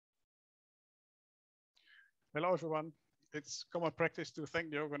Hello, everyone. It's common practice to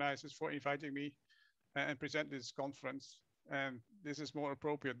thank the organizers for inviting me and present this conference. And this is more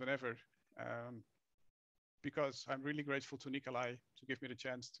appropriate than ever because I'm really grateful to Nikolai to give me the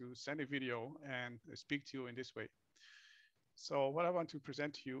chance to send a video and speak to you in this way. So what I want to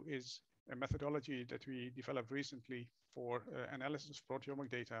present to you is a methodology that we developed recently for analysis of proteomic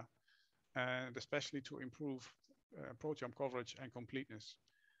data, and especially to improve proteome coverage and completeness.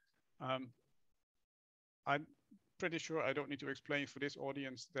 I'm pretty sure I don't need to explain for this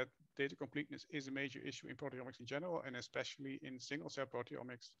audience that data completeness is a major issue in proteomics in general, and especially in single-cell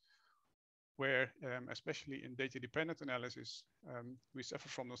proteomics, where especially in data-dependent analysis, we suffer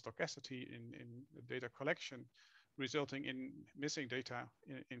from the stochasticity in the data collection, resulting in missing data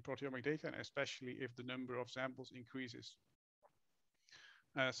in proteomic data, and especially if the number of samples increases.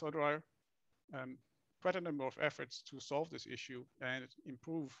 So there are quite a number of efforts to solve this issue and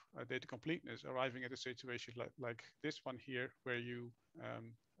improve data completeness, arriving at a situation like this one here, where you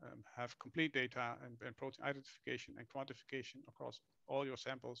have complete data and protein identification and quantification across all your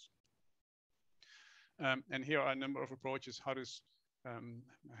samples. And here are a number of approaches how this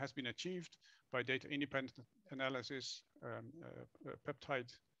has been achieved by data independent analysis,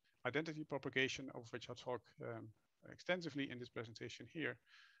 peptide identity propagation, of which I'll talk extensively in this presentation here,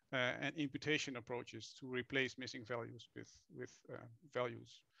 and imputation approaches to replace missing values with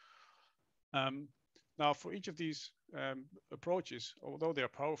values. Now, for each of these approaches, although they are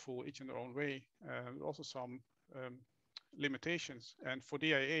powerful each in their own way, there are also some limitations. And for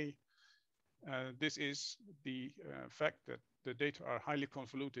DIA, this is the fact that the data are highly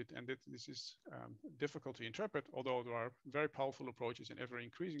convoluted and that this is difficult to interpret, although there are very powerful approaches and ever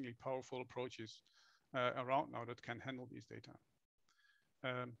increasingly powerful approaches around now that can handle these data.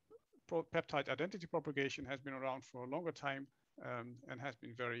 Peptide identity propagation has been around for a longer time and has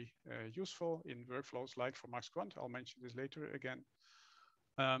been very useful in workflows like for MaxQuant. I'll mention this later again.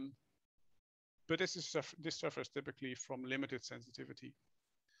 But this suffers typically from limited sensitivity.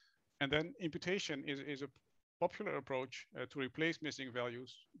 And then imputation is a popular approach to replace missing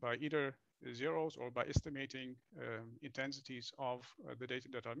values by either zeros or by estimating intensities of the data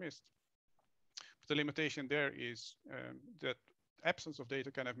that are missed. But the limitation there is that absence of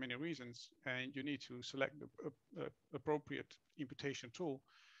data can have many reasons, and you need to select the appropriate imputation tool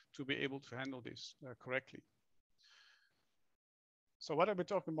to be able to handle this correctly. So what I've been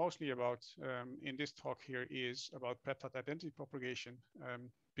talking mostly about in this talk here is about peptide identity propagation,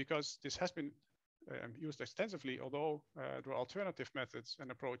 because this has been used extensively, although there are alternative methods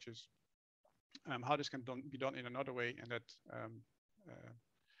and approaches how this can be done in another way, and that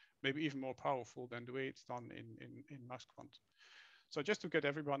maybe even more powerful than the way it's done in MaxQuant. So just to get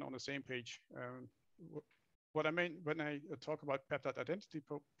everyone on the same page, what I mean when I talk about peptide identity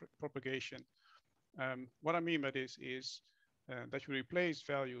propagation, what I mean by this is that you replace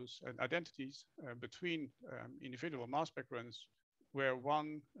values and identities between individual mass spec runs, where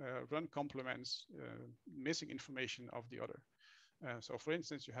one run complements missing information of the other. So for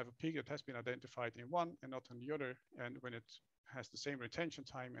instance, you have a peak that has been identified in one and not in the other, and when it has the same retention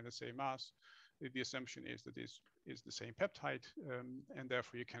time and the same mass, the assumption is that this is the same peptide, and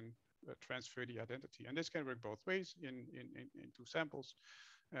therefore you can transfer the identity. And this can work both ways in two samples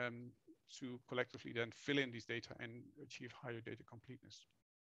to collectively then fill in these data and achieve higher data completeness.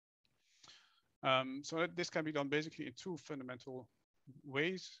 So this can be done basically in two fundamental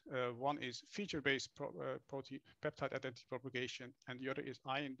ways. One is feature-based peptide identity propagation, and the other is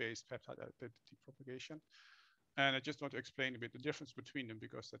ion-based peptide identity propagation. And I just want to explain a bit the difference between them,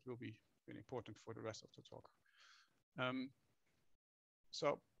 because that will be really important for the rest of the talk.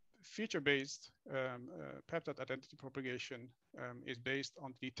 So feature-based peptide identity propagation is based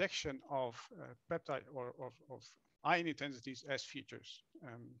on detection of peptide or of ion intensities as features.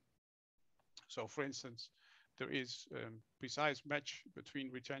 So for instance, there is precise match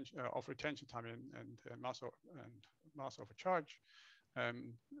between retention time and mass over charge.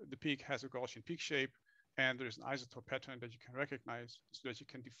 The peak has a Gaussian peak shape, and there is an isotope pattern that you can recognize so that you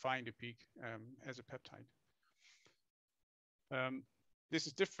can define the peak as a peptide. This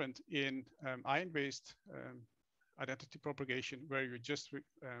is different in ion-based identity propagation, where you just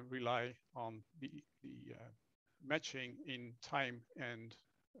rely on the matching in time and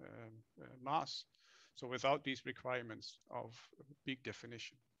mass, so without these requirements of peak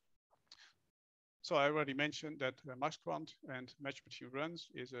definition. So I already mentioned that MaxQuant and match between runs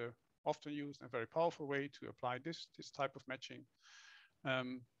is a often used and very powerful way to apply this type of matching,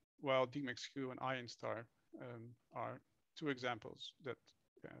 while DMAX-Q and IonStar are two examples that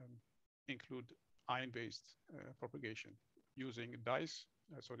include ion-based propagation using dice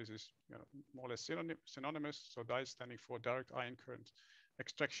So this is more or less synonymous. So DICE standing for direct ion current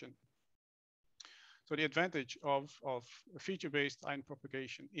extraction. So the advantage of feature-based ion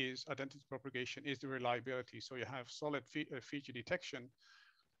propagation is identity propagation is the reliability. So you have solid feature detection,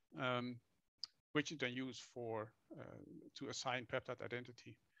 which you then use for to assign peptide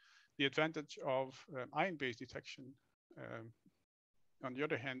identity. The advantage of ion-based detection, on the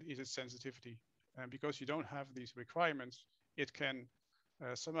other hand, is its sensitivity. And because you don't have these requirements, it can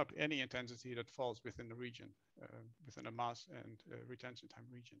sum up any intensity that falls within the region, within a mass and retention time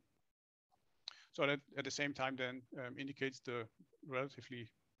region. So that at the same time then indicates the relatively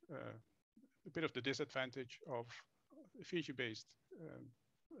a bit of the disadvantage of feature-based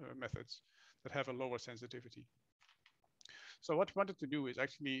methods that have a lower sensitivity. So what we wanted to do is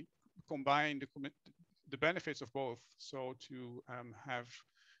actually combine the benefits of both. So to have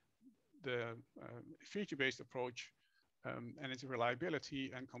the feature-based approach and its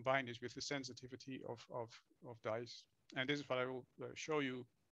reliability, and combine this with the sensitivity of DICE. And this is what I will show you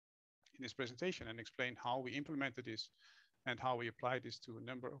in this presentation and explain how we implemented this and how we apply this to a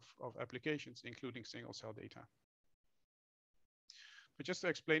number of applications, including single cell data. But just to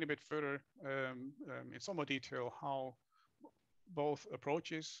explain a bit further in some more detail how both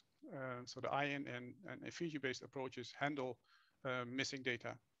approaches, so the ion and feature-based approaches, handle missing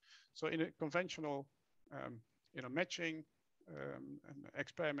data. So in a conventional matching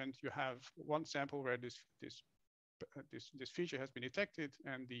experiment, you have one sample where this feature has been detected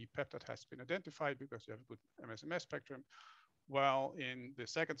and the peptide has been identified because you have a good MSMS spectrum. While in the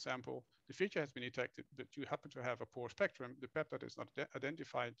second sample, the feature has been detected, but you happen to have a poor spectrum. The peptide is not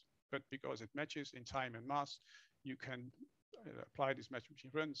identified, but because it matches in time and mass, you can apply these matching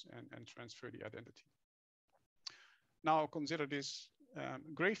runs and transfer the identity. Now consider this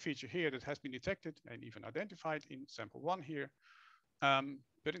gray feature here that has been detected and even identified in sample 1 here.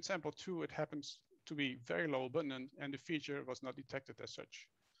 But in sample 2, it happens to be very low abundant and the feature was not detected as such.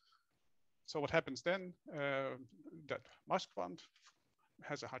 So what happens then? That mask quant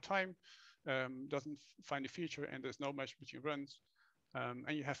has a hard time, doesn't find a feature, and there's no match between runs, and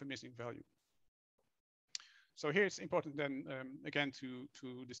you have a missing value. So here it's important then, again,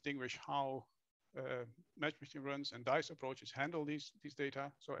 to distinguish how match between runs and DICE approaches handle these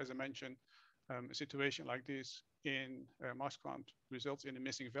data. So as I mentioned, a situation like this in mask quant results in a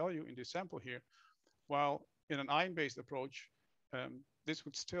missing value in this sample here, while in an ion-based approach, this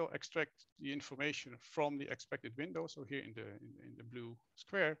would still extract the information from the expected window. So here in the blue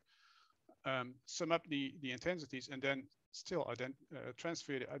square, sum up the intensities and then still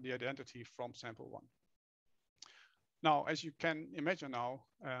transfer the identity from sample 1. Now, as you can imagine now,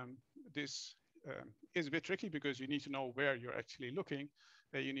 this is a bit tricky because you need to know where you're actually looking.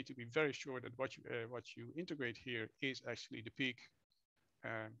 You need to be very sure that what you integrate here is actually the peak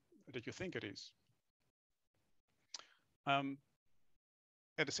that you think it is.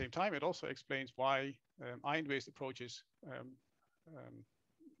 At the same time, it also explains why ion-based approaches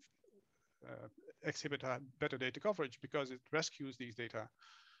exhibit a better data coverage, because it rescues these data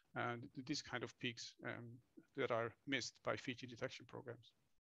and these kind of peaks that are missed by feature detection programs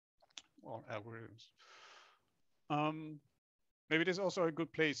or algorithms. Maybe this is also a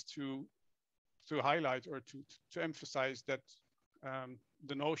good place to highlight or to emphasize that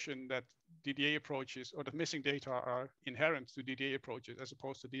the notion that DDA approaches or the missing data are inherent to DDA approaches as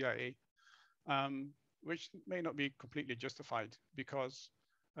opposed to DIA, which may not be completely justified because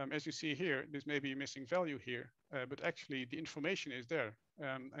as you see here, this may be a missing value here, but actually the information is there,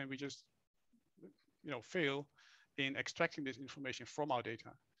 and we just fail in extracting this information from our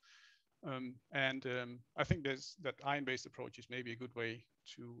data. I think that ion-based approach is maybe a good way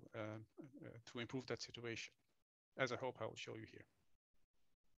to improve that situation, as I hope I will show you here.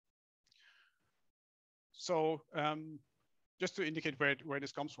 So just to indicate where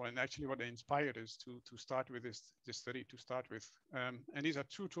this comes from and actually what inspired us to start with this study to start with. And these are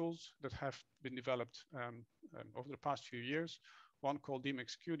two tools that have been developed over the past few years. One called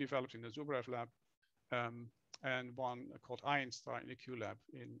DMXQ, developed in the Zubrev lab, and one called IonStar in the Q lab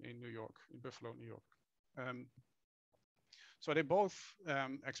in New York, in Buffalo, New York. So they both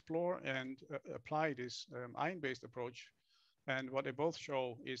explore and apply this ion-based approach. And what they both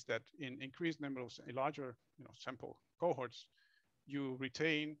show is that in increased numbers, larger sample cohorts, you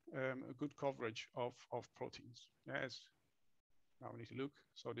retain a good coverage of proteins. As now we need to look.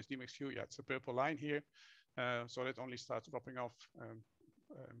 So this DMXQ, yeah, it's a purple line here. So that only starts dropping off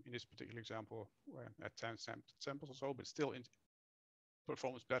in this particular example at 10 samples or so, but still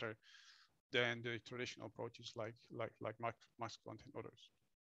performs better than the traditional approaches like mask quant and others.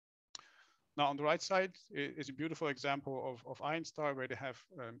 Now, on the right side is a beautiful example of IceR, where they have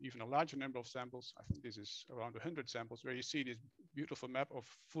even a larger number of samples. I think this is around 100 samples, where you see this beautiful map of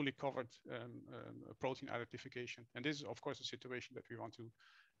fully covered protein identification. And this is, of course, a situation that we want to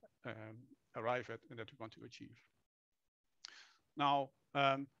arrive at and that we want to achieve. Now,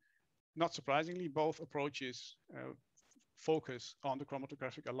 not surprisingly, both approaches focus on the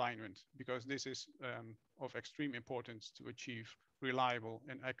chromatographic alignment, because this is of extreme importance to achieve reliable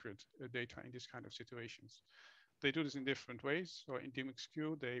and accurate data in this kind of situations. They do this in different ways. So in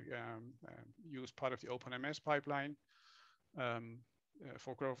DMXQ, they use part of the OpenMS pipeline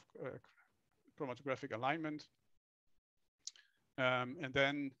for chromatographic alignment. And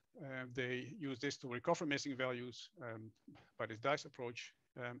then they use this to recover missing values by this DICE approach.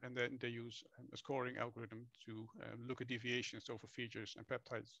 And then they use a scoring algorithm to look at deviations over features and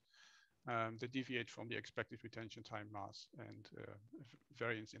peptides that deviate from the expected retention time, mass, and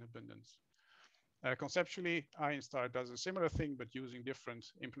variance in abundance. Conceptually, IceR does a similar thing, but using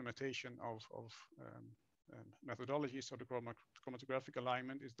different implementation of methodologies. So the chromatographic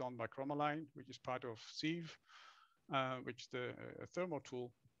alignment is done by Chromaline, which is part of Sieve, which is the thermo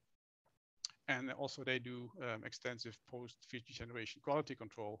tool. And also they do extensive post-feature generation quality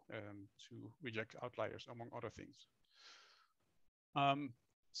control to reject outliers, among other things.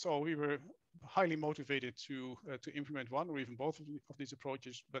 So we were highly motivated to implement one or even both of these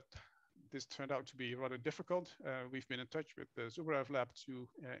approaches, but this turned out to be rather difficult. We've been in touch with the Zubarev lab to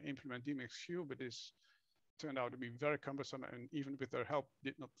implement DMXQ, but this turned out to be very cumbersome, and even with their help,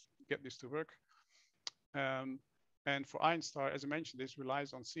 did not get this to work. And for IceR, as I mentioned, this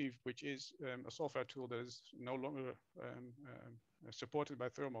relies on Sieve, which is a software tool that is no longer supported by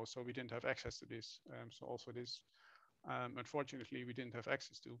Thermo, so we didn't have access to this. So also this, unfortunately, we didn't have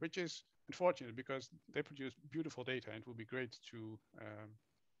access to, which is unfortunate because they produce beautiful data, and it would be great to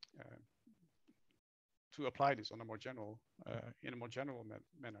apply this on a more general, in a more general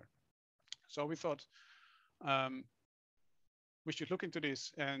manner. So we thought we should look into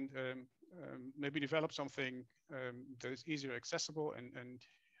this and maybe develop something that is easier accessible and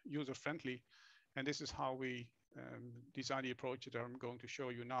user-friendly. And this is how we design the approach that I'm going to show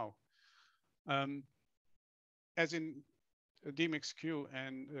you now. As in DMXQ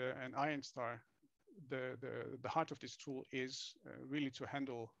and IceR, the heart of this tool is really to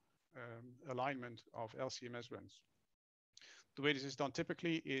handle alignment of LC-MS runs. The way this is done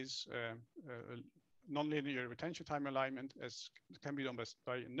typically is nonlinear retention time alignment, as can be done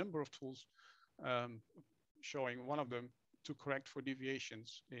by a number of tools, showing one of them to correct for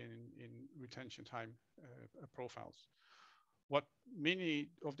deviations in retention time profiles. What many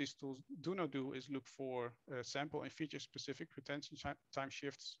of these tools do not do is look for sample and feature-specific retention time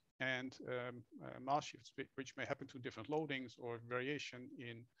shifts and mass shifts, which may happen to different loadings or variation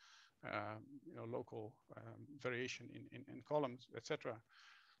in local variation in columns, etc.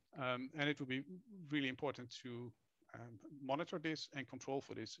 And it will be really important to monitor this and control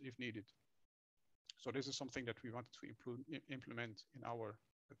for this if needed. So this is something that we wanted to implement in our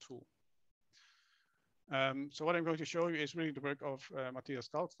tool. So what I'm going to show you is really the work of Matthias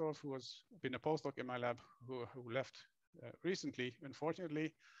Kalksdorff, who has been a postdoc in my lab, who left recently,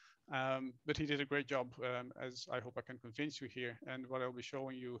 unfortunately. But he did a great job, as I hope I can convince you here. And what I'll be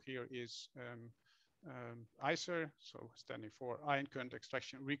showing you here is IceR, so standing for ion current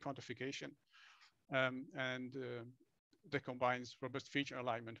extraction requantification, and that combines robust feature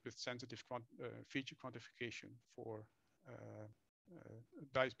alignment with sensitive feature quantification for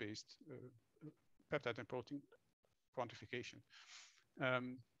DICE-based peptide and protein quantification.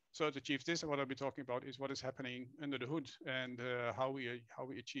 So to achieve this, what I'll be talking about is what is happening under the hood and how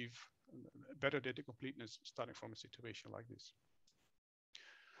we achieve better data completeness starting from a situation like this.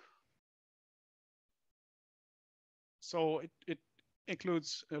 So it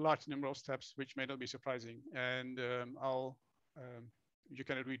includes a large number of steps, which may not be surprising. And you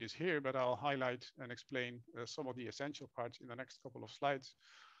cannot read this here, but I'll highlight and explain some of the essential parts in the next couple of slides.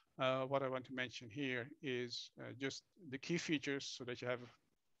 What I want to mention here is just the key features so that you have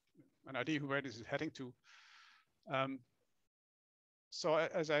an idea where this is heading to. So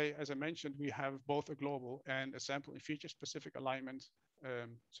as I mentioned, we have both a global and a sample and feature specific alignment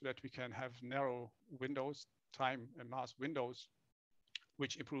so that we can have narrow windows, time and mass windows,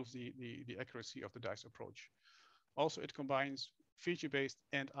 which improves the accuracy of the DICE approach. Also, it combines feature-based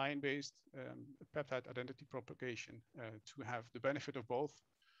and ion-based peptide identity propagation to have the benefit of both,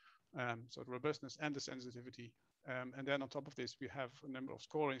 so the robustness and the sensitivity. And then on top of this, we have a number of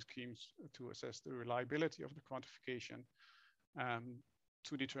scoring schemes to assess the reliability of the quantification,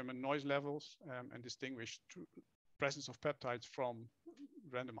 to determine noise levels and distinguish presence of peptides from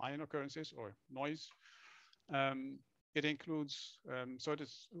random ion occurrences or noise. It includes, so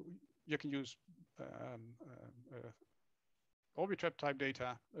you can use Orbitrap type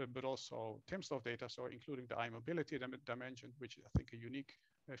data, but also Timstorf data, so including the ion mobility dimension, which I think a unique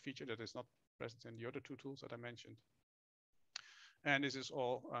feature that is not present in the other two tools that I mentioned. And this is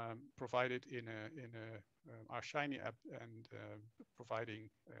all provided in our Shiny app and providing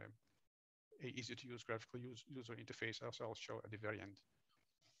a easy to use graphical user interface, as I'll show at the very end.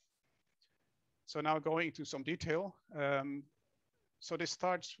 So now going into some detail. So this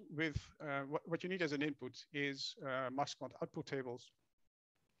starts with what you need as an input is mass quant output tables.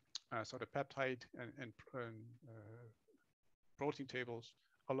 So the peptide and protein tables,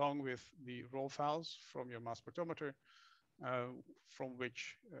 along with the raw files from your mass spectrometer, from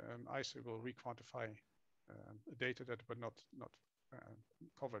which IceR will requantify data that were not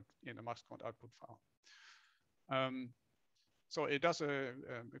covered in a mass quant output file. So it does a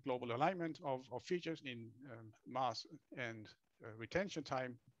global alignment of features in mass and retention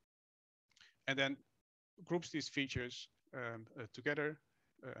time, and then groups these features together,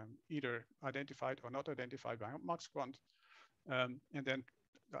 either identified or not identified by max quant, and then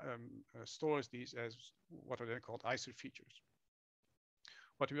stores these as what are then called IceR features.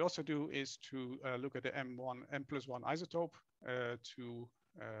 What we also do is to look at the M+1 isotope to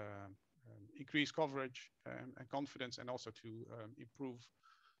increase coverage and confidence, and also to improve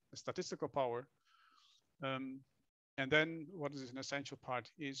the statistical power. And then what is an essential part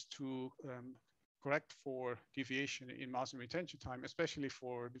is to correct for deviation in mass and retention time, especially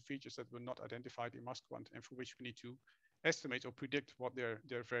for the features that were not identified in mass quant and for which we need to estimate or predict what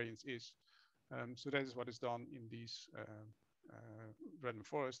their variance is. So that is what is done in these random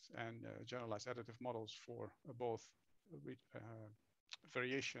forest and generalized additive models for both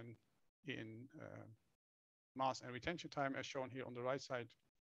variation in mass and retention time, as shown here on the right side,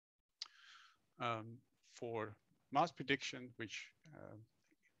 for mass prediction, which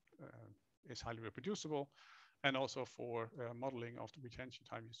is highly reproducible, and also for modeling of the retention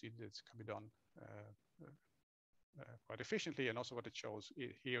time. You see that it can be done quite efficiently, and also what it shows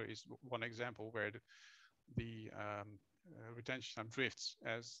here is one example where the retention time drifts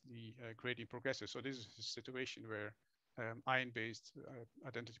as the gradient progresses. So this is a situation where ion-based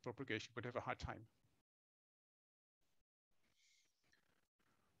identity propagation would have a hard time.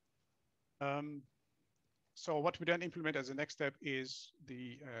 So what we then implement as a next step is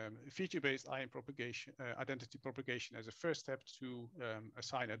the feature-based ion propagation, identity propagation as a first step to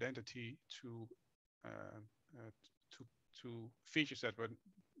assign identity to features that were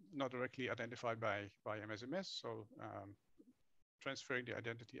not directly identified by MSMS. So transferring the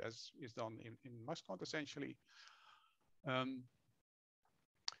identity as is done in mass quant essentially. And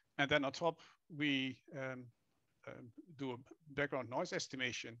then on top, we do a background noise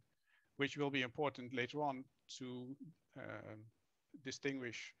estimation, which will be important later on to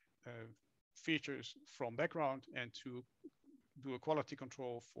distinguish features from background and to do a quality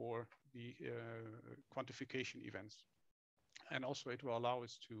control for the quantification events. And also it will allow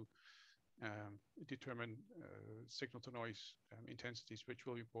us to determine signal to noise intensities, which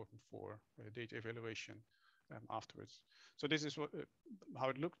will be important for data evaluation afterwards. So this is what, how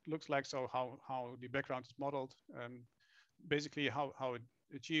it looks like. So how the background is modeled. Basically how it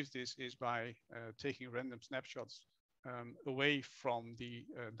achieves this is by taking random snapshots away from the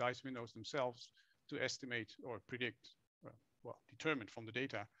dice windows themselves to estimate or predict, well, determine from the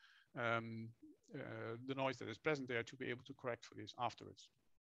data the noise that is present there to be able to correct for this afterwards.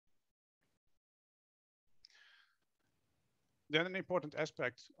 Then an important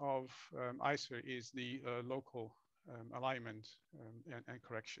aspect of IceR is the local alignment and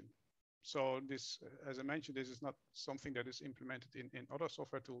correction. So this, as I mentioned, this is not something that is implemented in other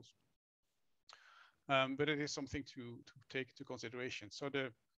software tools, but it is something to take into consideration. So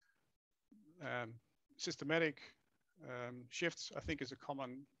the systematic shifts, I think, is a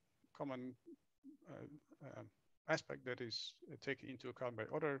common aspect that is taken into account by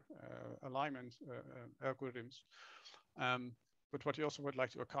other alignment algorithms. But what you also would like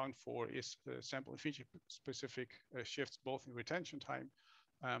to account for is sample and feature specific shifts, both in retention time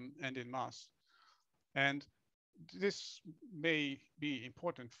and in mass. And this may be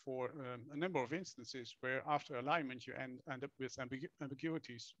important for a number of instances where after alignment you end up with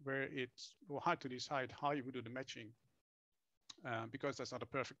ambiguities where it's hard to decide how you would do the matching because that's not a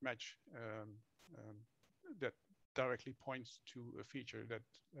perfect match that directly points to a feature that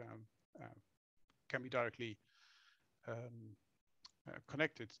can be directly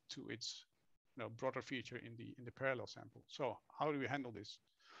connected to its broader feature in the parallel sample. So how do we handle this?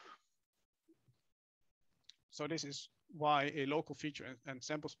 So this is why a local feature and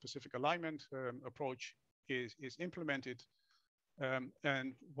sample-specific alignment approach is implemented.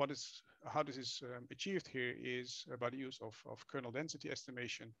 And how this is achieved here is by the use of kernel density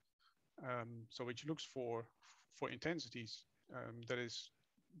estimation, so which looks for intensities that is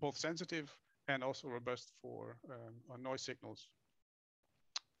both sensitive and also robust for noise signals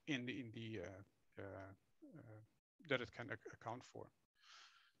that it can account for.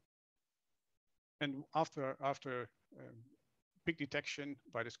 And after peak detection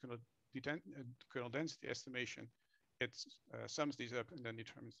by this kernel density estimation, it sums these up and then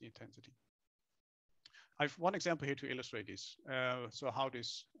determines the intensity. I have one example here to illustrate this. So how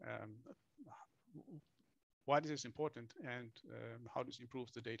this, why this is important and how this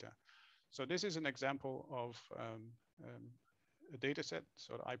improves the data. So this is an example of a data set,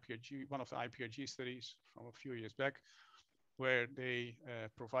 so the IPRG, one of the IPRG studies from a few years back, where they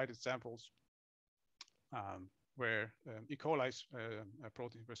provided samples where E. coli's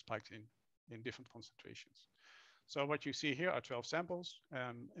proteins were spiked in different concentrations. So what you see here are 12 samples,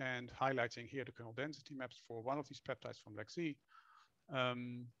 and highlighting here the kernel density maps for one of these peptides from LAC-Z,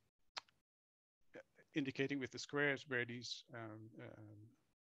 indicating with the squares where these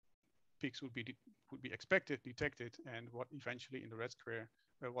peaks would be expected, detected, and what eventually in the red square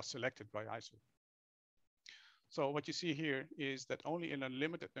was selected by IceR. So what you see here is that only in a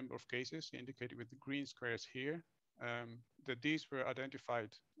limited number of cases, indicated with the green squares here, that these were identified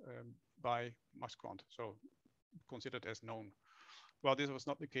by mass quant, so considered as known. Well, this was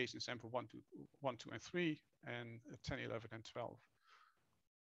not the case in sample 1, 2, and 3, and 10, 11, and 12.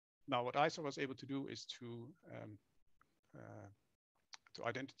 Now, what IceR was able to do is to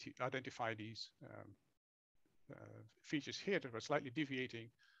identify these features here that were slightly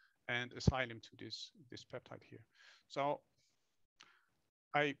deviating and assign them to this peptide here. So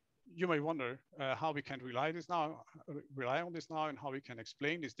you may wonder how we can rely on this now, and how we can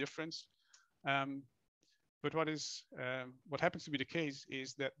explain this difference. But what happens to be the case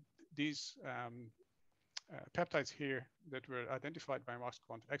is that these peptides here that were identified by mass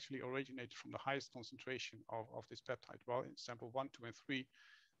quant actually originated from the highest concentration of this peptide. While in sample 1, 2, and 3,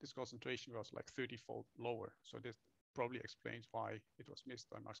 this concentration was like 30-fold lower. So this probably explains why it was missed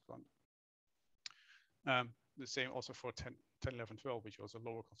by mass quant. The same also for 10, 11, 12, which was a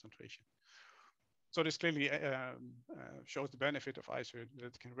lower concentration. So this clearly shows the benefit of IceR, that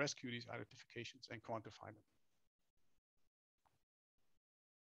it can rescue these identifications and quantify them.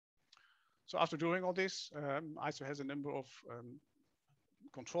 So after doing all this, IceR has a number of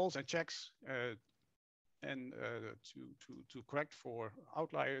controls and checks and to correct for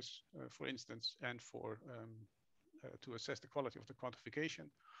outliers, for instance, and for to assess the quality of the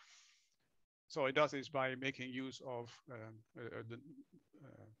quantification. So it does this by making use of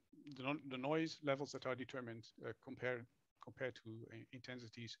the noise levels that are determined compared to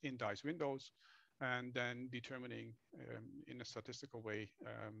intensities in dice windows, and then determining in a statistical way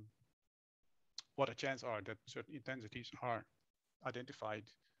what the chances are that certain intensities are identified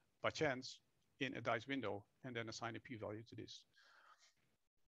by chance in a dice window, and then assign a p-value to this.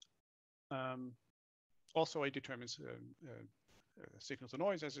 Also, it determines signal to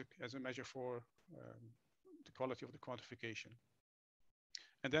noise as a measure for the quality of the quantification.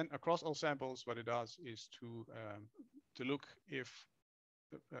 And then across all samples, what it does is to look if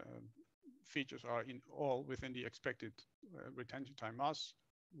features are all within the expected retention time mass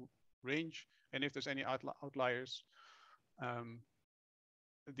range, and if there's any outliers,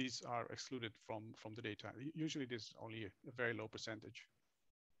 these are excluded from the data. Usually this is only a very low percentage.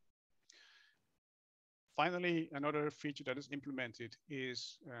 Finally, another feature that is implemented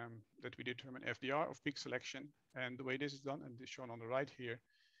is that we determine FDR of peak selection. And the way this is done, and this is shown on the right here,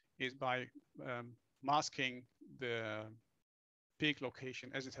 is by masking the peak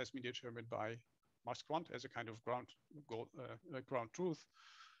location as it has been determined by mass quant as a kind of ground truth,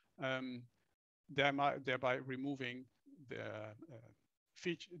 thereby removing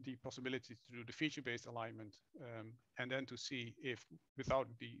the possibility to do the feature-based alignment, and then to see if without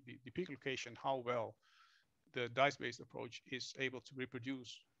the peak location, how well the dice-based approach is able to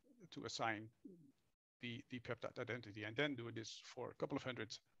reproduce to assign the peptide identity, and then do this for a couple of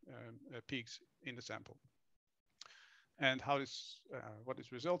hundred peaks in the sample. And how this, what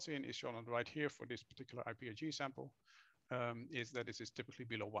this results in is shown on the right here for this particular IPRG sample, is that this is typically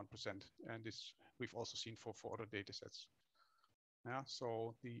below 1%. And this we've also seen for other data sets. Yeah,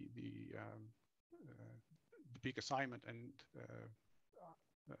 so the peak assignment and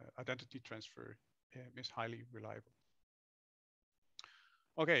identity transfer is highly reliable.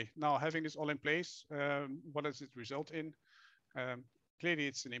 Okay, now having this all in place, what does it result in? clearly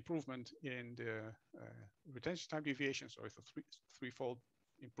it's an improvement in the retention time deviation, so it's a threefold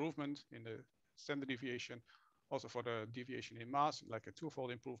improvement in the standard deviation, also for the deviation in mass, like a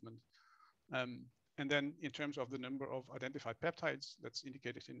twofold improvement. And then in terms of the number of identified peptides, that's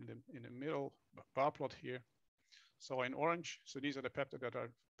indicated in the middle bar plot here. So in orange, so these are the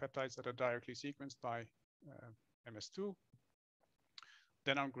peptides that are directly sequenced by MS2.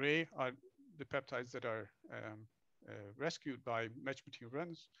 Then on gray are the peptides that are rescued by match between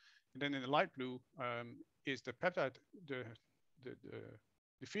runs. And then in the light blue is the peptide, the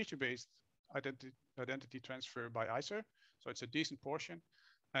feature-based identity transfer by IceR. So it's a decent portion,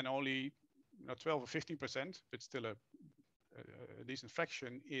 and only 12 or 15%, but still a decent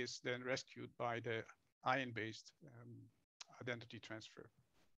fraction, is then rescued by the ion-based identity transfer.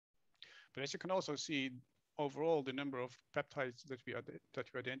 But as you can also see, overall, the number of peptides that we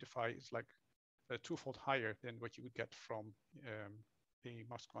identify is like twofold higher than what you would get from a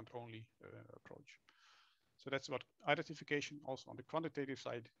mass-quant only approach. So that's about identification. Also on the quantitative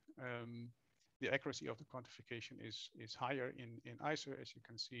side, the accuracy of the quantification is higher in IceR, as you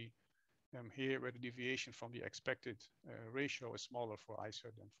can see here, where the deviation from the expected ratio is smaller for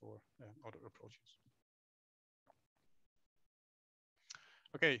IceR than for other approaches.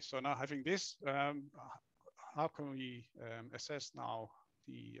 Okay, so now having this, how can we assess now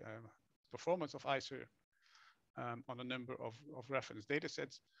the performance of IceR on a number of reference data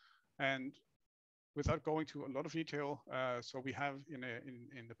sets? And without going to a lot of detail, so we have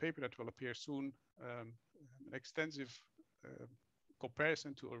in the paper that will appear soon, an extensive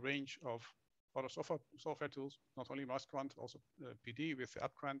comparison to a range of other software tools, not only mass-quant, also PD with the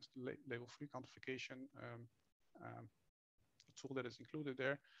upquant label-free quantification tool that is included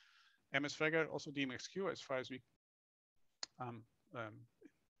there. MS-Fragger, also DMXQ as far as we,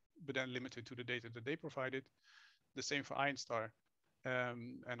 but then limited to the data that they provided. The same for IceR,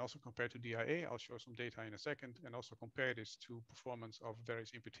 and also compared to DIA. I'll show some data in a second, and also compare this to performance of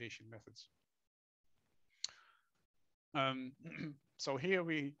various imputation methods. So here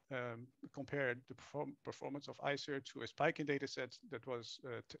we compared the performance of IceR to a spiking data set that was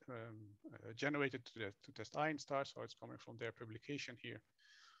generated to test IceR, so it's coming from their publication here.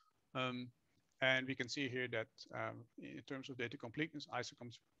 And we can see here that in terms of data completeness, IceR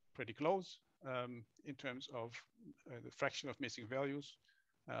comes pretty close. In terms of the fraction of missing values,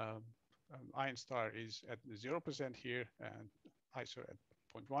 IceR is at 0% here, and IceR at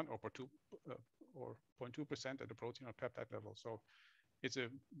 0.1 or 0.2% at the protein or peptide level. So it's a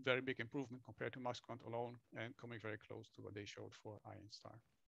very big improvement compared to mass-quant alone, and coming very close to what they showed for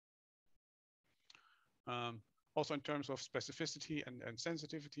IceR. Also in terms of specificity and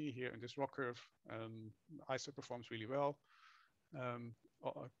sensitivity here in this ROC curve, IceR performs really well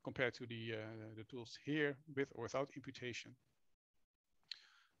compared to the tools here with or without imputation.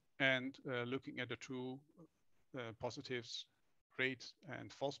 And looking at the true positives rate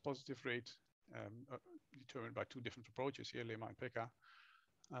and false positive rate determined by two different approaches here, Lema and Pekka,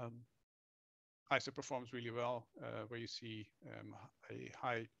 IceR performs really well, where you see a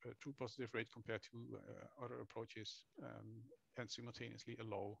high true positive rate compared to other approaches, and simultaneously a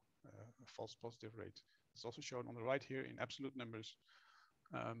low false positive rate. It's also shown on the right here in absolute numbers,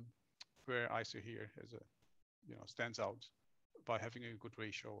 where IceR here has stands out by having a good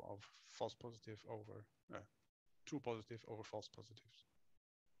ratio of false positive over true positive over false positives.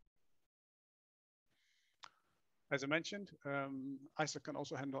 As I mentioned, IceR can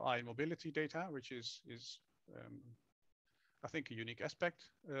also handle eye mobility data, which is I think, a unique aspect.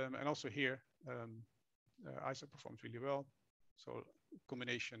 And also here, IceR performs really well. So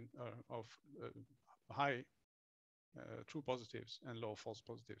combination of high true positives and low false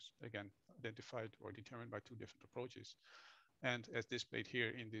positives, again, identified or determined by two different approaches. And as displayed here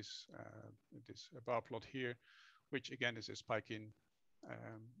in this bar plot here, which again is a spike-in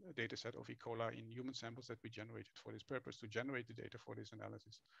data set of E. coli in human samples that we generated for this purpose to generate the data for this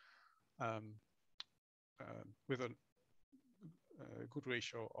analysis, with a good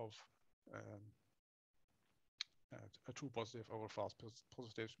ratio of a true positive over false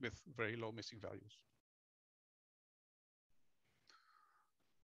positives with very low missing values.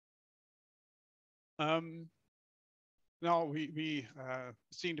 Now we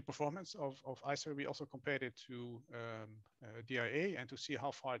seeing the performance of IceR, we also compared it to DIA and to see how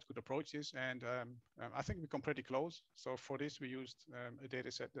far it could approach this. And I think we come pretty close. So for this, we used a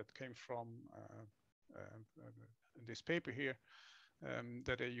data set that came from this paper here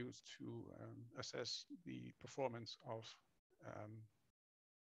that I used to assess the performance of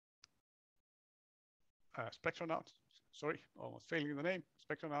Spectronaut. Sorry, almost failing the name,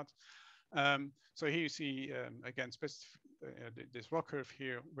 Spectronaut. So here you see, again, this rock curve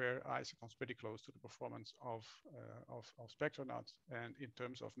here, where IceR comes pretty close to the performance of Spectronaut. And in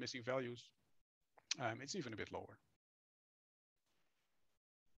terms of missing values, it's even a bit lower.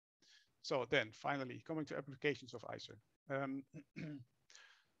 So then finally, coming to applications of IceR.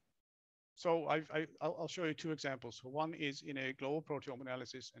 So I'll show you two examples. So one is in a global proteome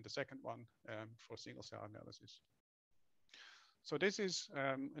analysis, and the second one for single cell analysis. So this is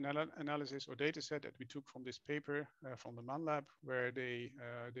an analysis or data set that we took from this paper from the Man Lab, where they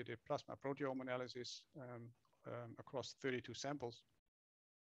did a plasma proteome analysis across 32 samples.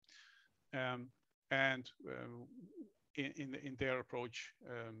 In their approach,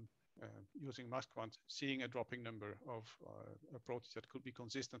 using MassQuant, seeing a dropping number of proteins that could be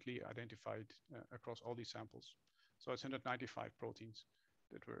consistently identified across all these samples. So it's 195 proteins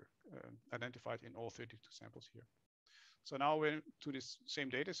that were identified in all 32 samples here. So now we're to this same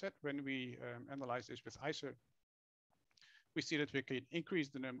data set. When we analyze this with IceR, we see that we can increase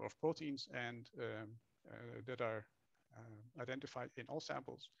the number of proteins and that are identified in all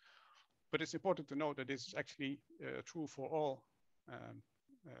samples. But it's important to note that this is actually true for all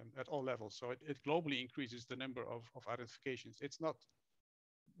at all levels. So it globally increases the number of identifications. It's not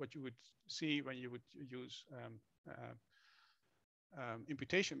what you would see when you would use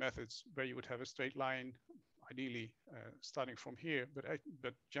imputation methods, where you would have a straight line, ideally starting from here.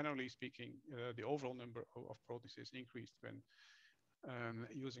 But generally speaking, the overall number of proteins is increased when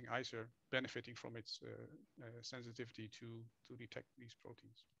using IceR, benefiting from its sensitivity to detect these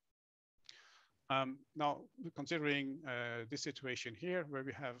proteins. Now, considering this situation here, where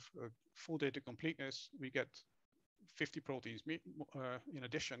we have full data completeness, we get 50 proteins in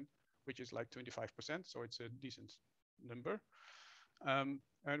addition, which is like 25%. So it's a decent number. And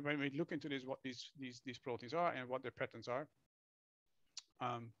when we look into this, what these proteins are and what their patterns are,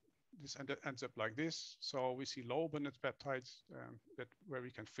 this ends up like this. So we see low abundance peptides where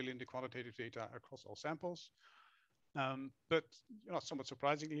we can fill in the quantitative data across all samples. But somewhat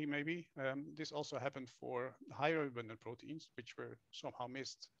surprisingly, maybe, this also happened for higher abundant proteins, which were somehow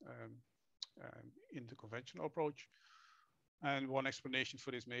missed in the conventional approach. And one explanation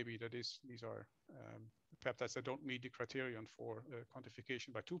for this may be that these are peptides that don't meet the criterion for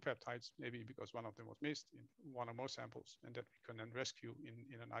quantification by two peptides, maybe because one of them was missed in one or more samples, and that we can then rescue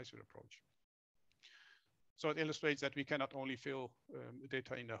in an IceR approach. So it illustrates that we cannot only fill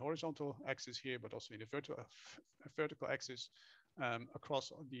data in the horizontal axis here, but also in the vertical axis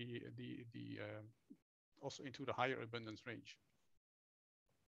across also into the higher abundance range.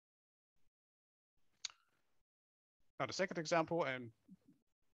 Now the second example, and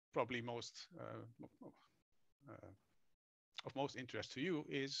probably of most interest to you,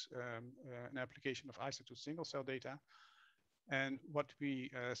 is an application of IceR to single cell data. And what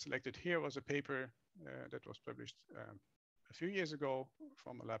we selected here was a paper that was published a few years ago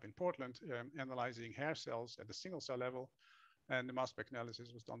from a lab in Portland, analyzing hair cells at the single cell level. And the mass spec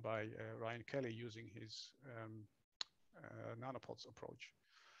analysis was done by Ryan Kelly using his nanopods approach.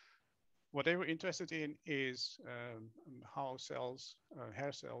 What they were interested in is how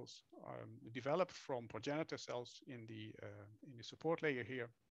hair cells develop from progenitor cells in the support layer here.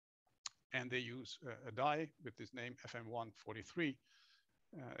 And they use a dye with this name FM143,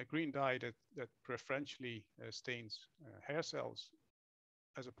 a green dye that preferentially stains hair cells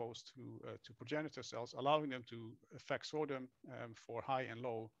as opposed to progenitor cells, allowing them to FACSOR them for high and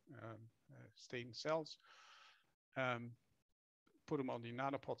low stained cells, put them on the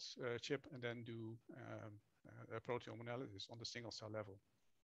nanopods chip, and then do a proteome analysis on the single cell level.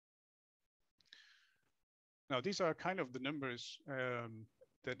 Now, these are kind of the numbers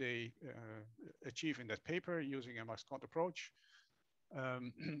that they achieve in that paper using a MassQuant approach,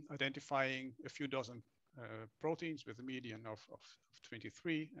 identifying a few dozen proteins with a median of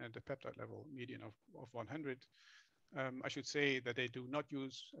 23 and a peptide level median of 100. I should say that they do not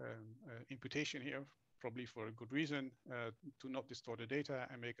use imputation here, probably for a good reason, to not distort the data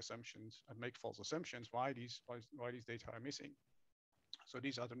and make assumptions and make false assumptions why these data are missing. So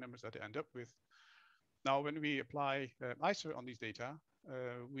these are the numbers that they end up with. Now, when we apply IceR on these data,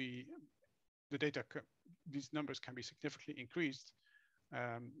 these numbers can be significantly increased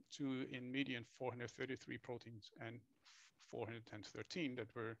to in median 433 proteins and 413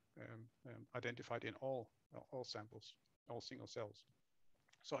 that were identified in all samples, all single cells.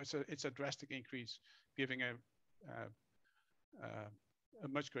 So it's a drastic increase, giving a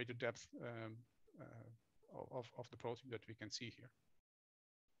much greater depth of the protein that we can see here.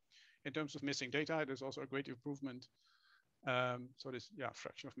 In terms of missing data, there's also a great improvement. So this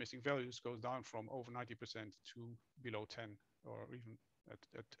fraction of missing values goes down from over 90% to below 10, or even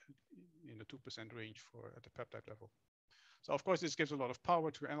 50% range for at the peptide level. So of course, this gives a lot of power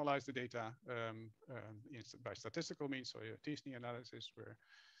to analyze the data by statistical means, so a t-SNE analysis where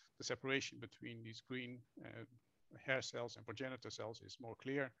the separation between these green hair cells and progenitor cells is more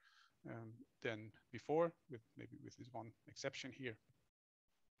clear than before, maybe with this one exception here.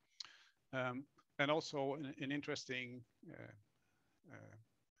 And also an interesting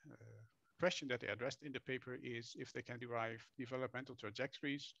question that they addressed in the paper is if they can derive developmental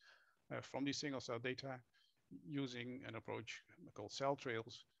trajectories from these single cell data using an approach called cell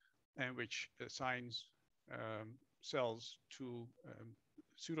trails, and which assigns cells to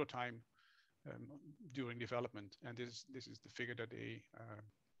pseudotime during development. And this is the figure that they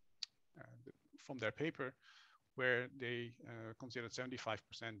from their paper, where they considered 75%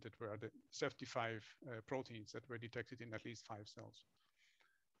 that were the 75 proteins that were detected in at least 5 cells,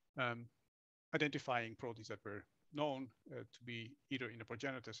 identifying proteins that were known to be either in the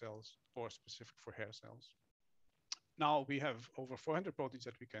progenitor cells or specific for hair cells. Now we have over 400 proteins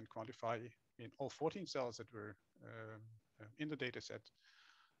that we can quantify in all 14 cells that were in the data set,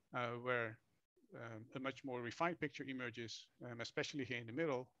 where a much more refined picture emerges, especially here in the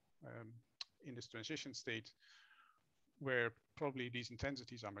middle, in this transition state, where probably these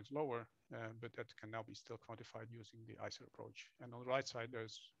intensities are much lower, but that can now be still quantified using the IceR approach. And on the right side,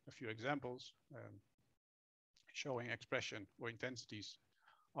 there's a few examples showing expression or intensities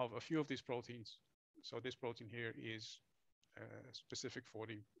of a few of these proteins. So this protein here is specific for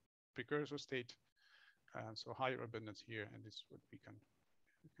the precursor state. So higher abundance here, and this is what we can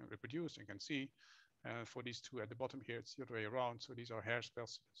reproduce and can see. For these two at the bottom here, it's the other way around. So these are hair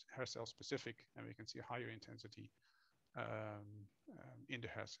cell specific, and we can see higher intensity in the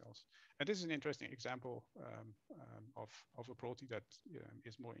hair cells. And this is an interesting example of a protein that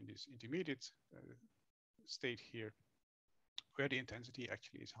is more in this intermediate state here, where the intensity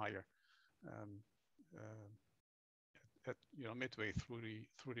actually is higher at midway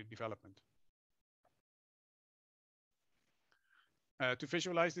through the development. To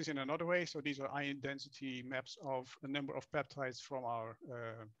visualize this in another way, so these are ion density maps of a number of peptides from our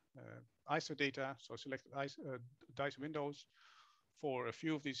IceR data. So select dice windows for a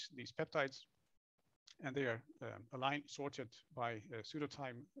few of these peptides, and they are aligned, sorted by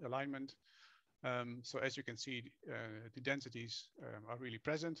pseudotime alignment. So as you can see, the densities are really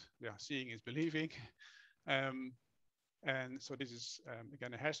present. Yeah, seeing is believing. And so this is,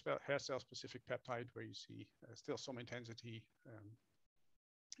 again, a hair cell specific peptide where you see still some intensity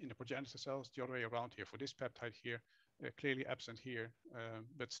in the progenitor cells, the other way around here for this peptide here, clearly absent here,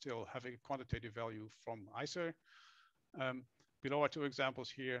 but still having a quantitative value from IceR. Below are 2 examples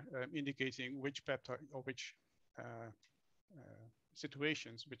here indicating which peptide or which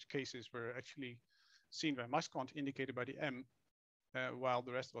situations, which cases were actually seen by mass quant indicated by the M, while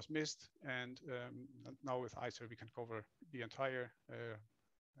the rest was missed. And now with IceR, we can cover the entire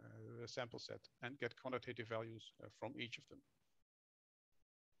sample set and get quantitative values from each of them.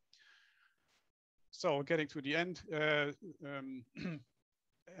 So getting to the end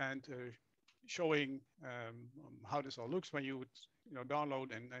and showing how this all looks when you would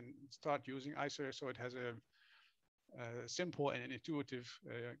download and start using IceR. So it has a simple and an intuitive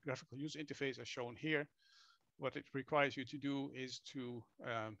graphical user interface as shown here. What it requires you to do is to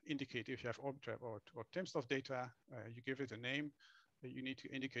indicate if you have Orbitrap or timsTOF data, you give it a name. You need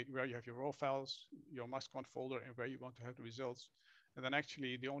to indicate where you have your raw files, your mass quant folder, and where you want to have the results. And then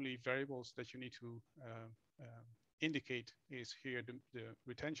actually the only variables that you need to indicate is here the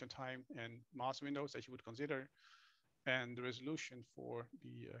retention time and mass windows that you would consider, and the resolution for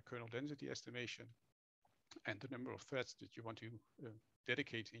the kernel density estimation, and the number of threads that you want to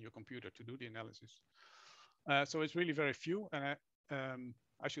dedicate in your computer to do the analysis. So it's really very few, and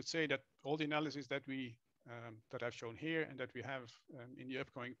I should say that all the analysis that that I've shown here and that we have in the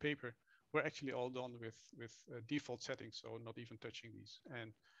upcoming paper were actually all done with default settings, so not even touching these,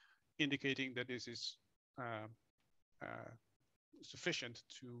 and indicating that this is sufficient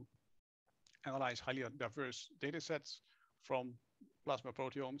to analyze highly diverse data sets from plasma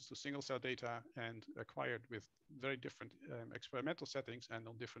proteomes to single cell data, and acquired with very different experimental settings and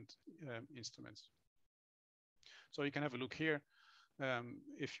on different instruments. So you can have a look here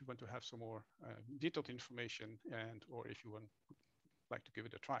if you want to have some more detailed information, or if you would like to give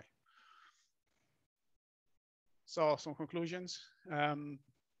it a try. So some conclusions.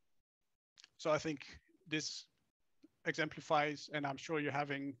 So I think this exemplifies, and I'm sure you're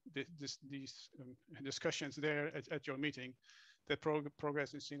having these discussions there at your meeting, that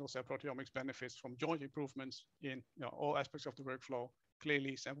progress in single cell proteomics benefits from joint improvements in all aspects of the workflow.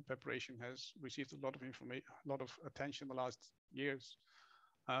 Clearly, sample preparation has received a lot of information, a lot of attention in the last years.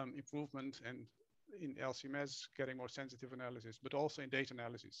 improvement and in LCMS, getting more sensitive analysis, but also in data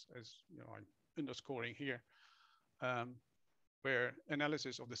analysis, as you know, I'm underscoring here, where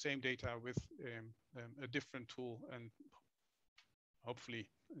analysis of the same data with a different tool and hopefully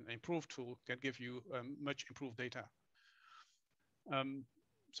an improved tool can give you much improved data.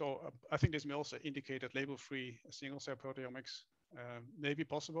 So I think this may also indicate that label-free single-cell proteomics may be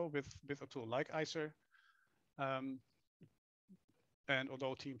possible with a tool like IceR. And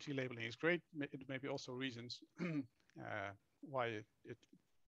although TMT labeling is great, it may be also reasons why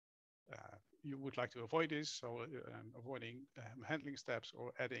you would like to avoid this. So avoiding handling steps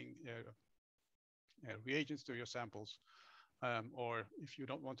or adding reagents to your samples. Or if you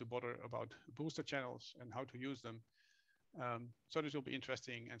don't want to bother about booster channels and how to use them. So this will be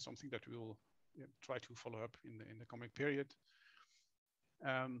interesting and something that we will try to follow up in the coming period.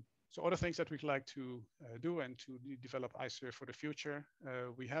 So other things that we'd like to do and to develop IceR for the future,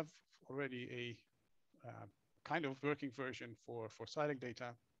 we have already a kind of working version for cyclic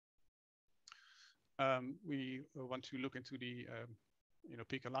data. We want to look into the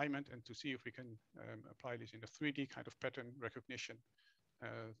peak alignment and to see if we can apply this in a 3D kind of pattern recognition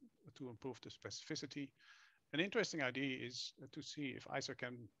to improve the specificity. An interesting idea is to see if IceR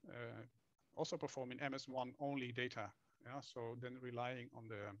can also perform in MS1 only data. Yeah? So then relying on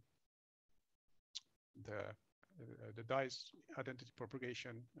the dice identity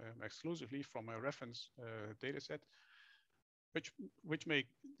propagation exclusively from a reference data set, which may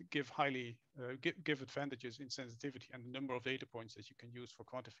give give advantages in sensitivity and the number of data points that you can use for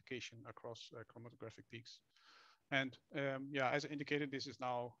quantification across chromatographic peaks. And yeah, as I indicated, this is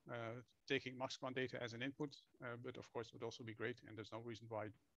now taking MAXQUANT data as an input, but of course it would also be great, and there's no reason why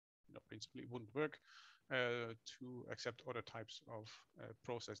principally it wouldn't work to accept other types of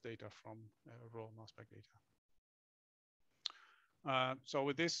process data from raw mass spec data. So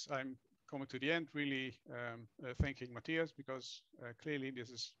with this, I'm coming to the end, really thanking Matthias, because clearly this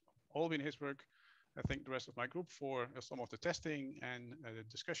has all been his work. I thank the rest of my group for some of the testing and the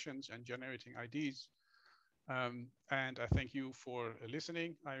discussions and generating ideas. And I thank you for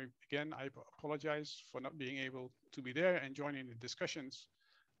listening. Again, I apologize for not being able to be there and joining the discussions.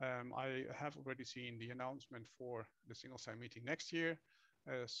 I have already seen the announcement for the single cell meeting next year.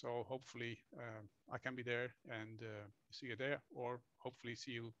 So hopefully I can be there and see you there, or hopefully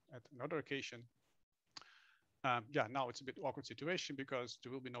see you at another occasion. Yeah, now it's a bit awkward situation because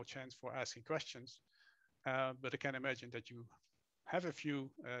there will be no chance for asking questions, but I can imagine that you have a few.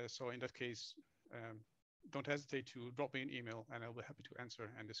 So in that case, don't hesitate to drop me an email and I'll be happy to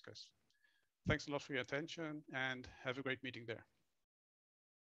answer and discuss. Thanks a lot for your attention and have a great meeting there.